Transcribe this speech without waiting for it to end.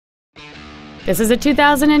This is a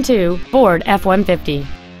 2002 Ford F-150.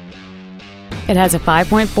 It has a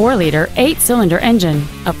 5.4-liter, 8-cylinder engine,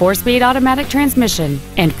 a 4-speed automatic transmission,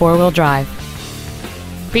 and 4-wheel drive.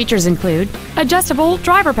 Features include adjustable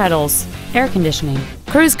driver pedals, air conditioning,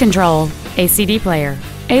 cruise control, a CD player,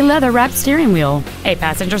 a leather-wrapped steering wheel, a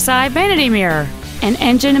passenger side vanity mirror, an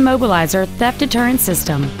engine immobilizer theft deterrent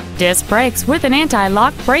system, disc brakes with an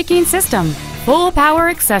anti-lock braking system, full power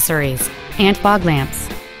accessories, and fog lamps.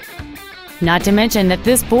 Not to mention that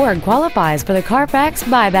this Ford qualifies for the Carfax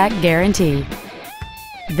buyback guarantee.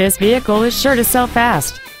 This vehicle is sure to sell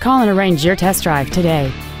fast. Call and arrange your test drive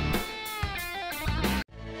today.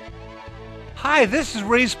 Hi, this is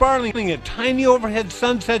Ray Sparling at Tiny Overhead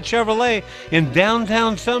Sunset Chevrolet in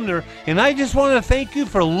downtown Sumner, and I just want to thank you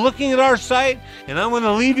for looking at our site, and I want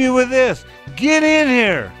to leave you with this. Get in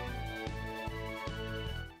here!